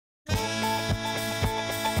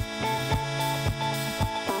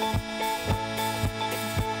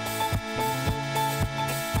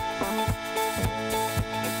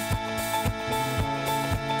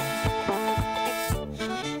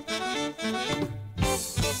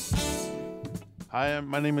Hi,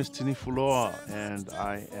 my name is Tini and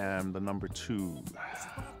I am the number 2.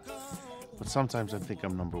 But sometimes I think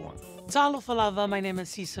I'm number 1. Talo falava, my name is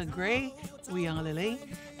Sisa Grey,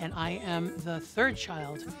 and I am the 3rd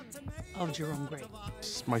child of Jerome Grey.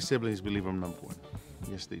 My siblings believe I'm number 1.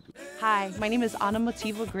 Yes, they do. Hi, my name is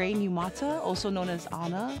Fa'anānā Grey Numata, also known as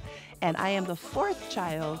Anna, and I am the 4th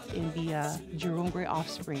child in the Jerome Grey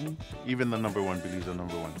offspring. Even the number 1 believes I'm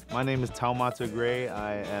number 1. My name is Taumata Grey.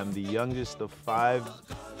 I am the youngest of 5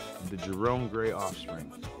 of the Jerome Grey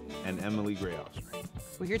offspring and Emily Grey offspring.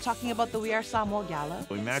 We're here talking about the We Are Sāmoa Gala.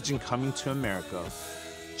 Imagine coming to America,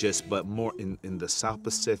 but more in the South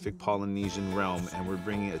Pacific Polynesian realm, and we're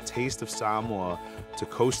bringing a taste of Samoa to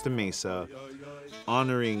Costa Mesa,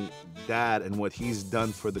 honoring Dad and what he's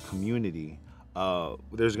done for the community.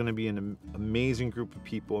 There's going to be an amazing group of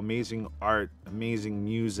people, amazing art, amazing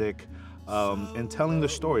music, and telling the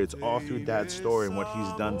story. It's all through Dad's story and what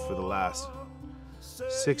he's done for the last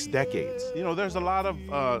 6 decades. You know, there's a lot of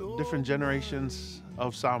different generations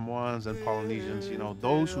of Samoans and Polynesians. You know,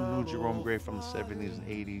 those who knew Jerome Grey from the 70s and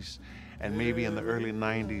 80s and maybe in the early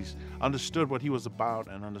 90s understood what he was about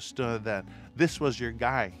and understood that this was your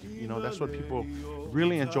guy. You know, that's what people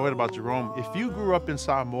really enjoyed about Jerome. If you grew up in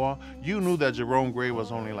Samoa, you knew that Jerome Grey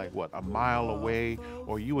was only like, what, a mile away,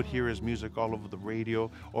 or you would hear his music all over the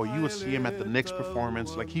radio, or you would see him at the next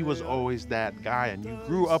performance. Like, he was always that guy, and you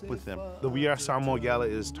grew up with him. The We Are Sāmoa Gala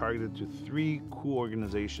is targeted to 3 cool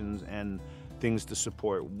organizations and things to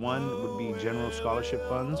support. 1 would be general scholarship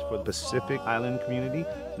funds for the Pacific Island community.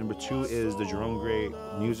 Number 2 is the Jerome Grey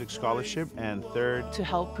Music Scholarship. And 3rd, to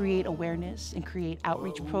help create awareness and create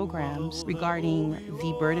outreach programs regarding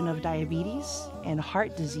the burden of diabetes and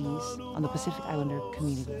heart disease on the Pacific Islander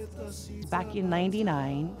community. Back in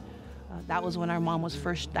 '99, that was when our mom was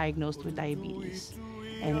first diagnosed with diabetes.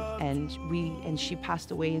 And she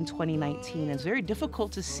passed away in 2019. It's very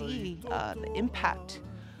difficult to see the impact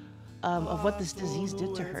of what this disease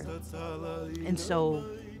did to her. And so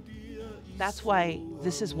that's why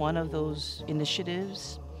this is one of those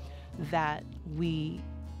initiatives that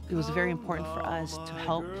it was very important for us to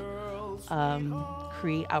help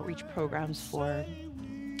create outreach programs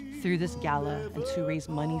through this gala and to raise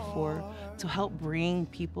money to help bring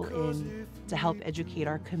people in, to help educate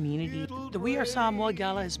our community. The We Are Sāmoa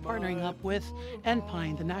Gala is partnering up with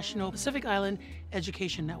NPINE, the National Pacific Island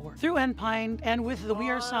Education Network. Through NPINE and with the We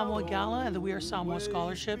Are Sāmoa Gala and the We Are Sāmoa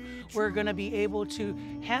Scholarship, we're going to be able to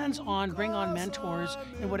hands-on bring on mentors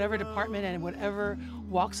in whatever department and whatever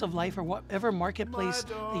walks of life or whatever marketplace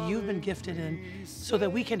that you've been gifted in, so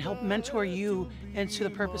that we can help mentor you into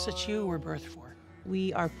the purpose that you were birthed for.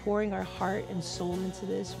 We are pouring our heart and soul into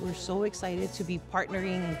this. We're so excited to be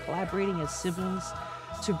partnering and collaborating as siblings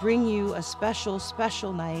to bring you a special,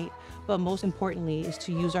 special night, but most importantly is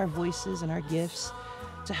to use our voices and our gifts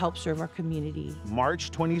to help serve our community.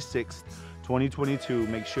 March 26th, 2022,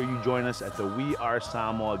 make sure you join us at the We Are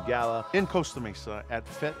Sāmoa Gala in Costa Mesa at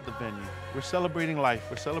Fete The Venue. We're celebrating life.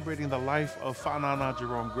 We're celebrating the life of Fa'anānā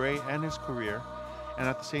Jerome Grey and his career. And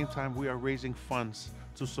at the same time, we are raising funds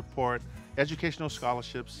to support educational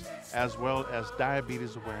scholarships as well as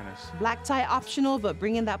diabetes awareness. Black tie optional, but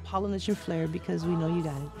bring in that Polynesian flair because we know you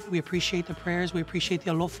got it. We appreciate the prayers, we appreciate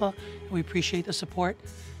the alofa, and we appreciate the support.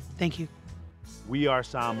 Thank you. We Are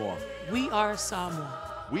Samoa. We Are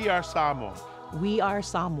Samoa. We Are Samoa. We Are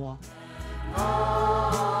Samoa.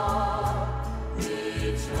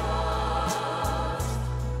 We try.